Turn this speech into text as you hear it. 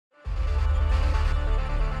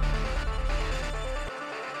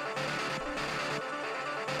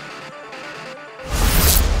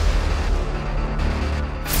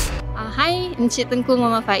kasih Encik Tengku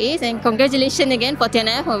Muhammad Faiz, and congratulations again for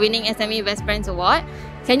TNF for winning SME Best Brands Award.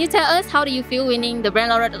 Can you tell us how do you feel winning the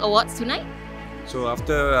Brand Laureate Awards tonight? So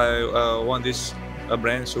after I won this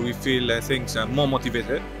brand, so we feel I think more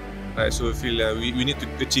motivated, right? So we feel we need to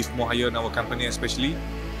achieve more higher in our company especially,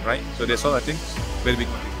 right? So that's all I think, very big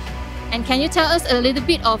motivation. And can you tell us a little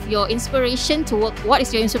bit of your inspiration to work? What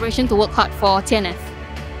is your inspiration to work hard for TNF?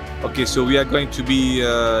 Okay, so we are going to be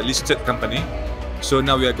a listed company. So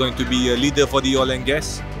now we are going to be a leader for the oil and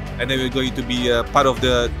gas, and then we're going to be part of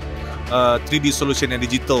the 3D solution and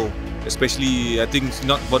digital, especially I think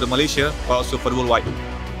not for the Malaysia, but also for the worldwide.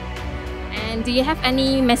 And do you have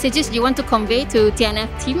any messages you want to convey to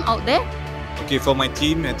TNF team out there? Okay, for my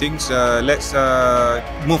team, I think let's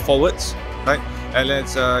move forwards, right? And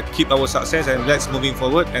let's keep our success and let's moving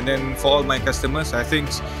forward. And then for all my customers, I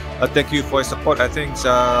think thank you for your support. I think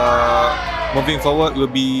moving forward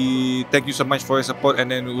will be thank you so much for your support,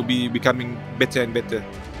 and then we will be becoming better and better.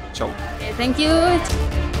 Ciao. Okay, thank you.